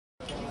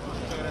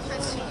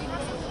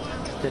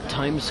the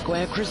Times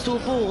Square Crystal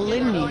Ball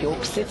in New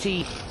York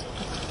City.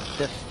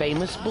 The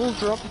famous ball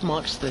drop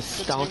marks the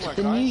start of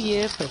the new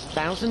year for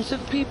thousands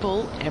of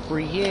people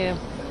every year.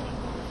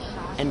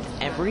 And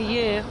every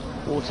year,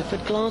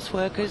 Waterford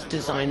glassworkers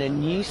design a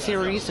new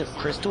series of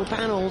crystal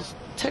panels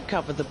to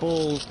cover the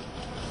ball.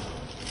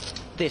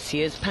 This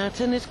year's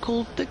pattern is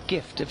called the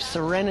Gift of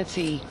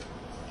Serenity.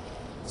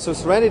 So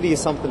serenity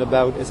is something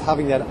about is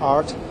having that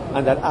art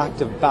and that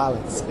active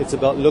balance. It's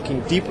about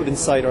looking deeper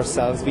inside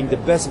ourselves, being the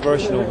best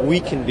version of we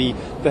can be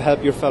to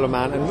help your fellow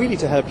man and really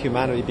to help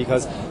humanity,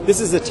 because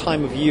this is a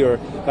time of year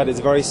that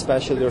is very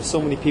special. There are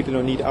so many people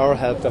who need our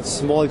help that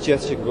small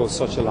gesture can go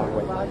such a long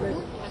way.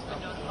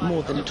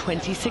 More than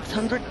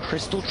 2,600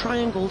 crystal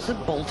triangles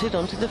are bolted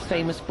onto the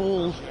famous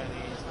ball.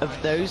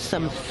 Of those,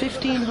 some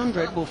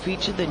 1,500 will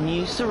feature the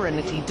new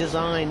Serenity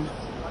design.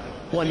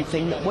 One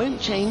thing that won't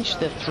change,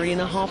 the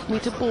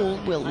 3.5-meter ball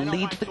will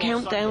lead the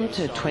countdown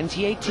to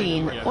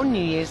 2018 on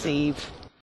New Year's Eve.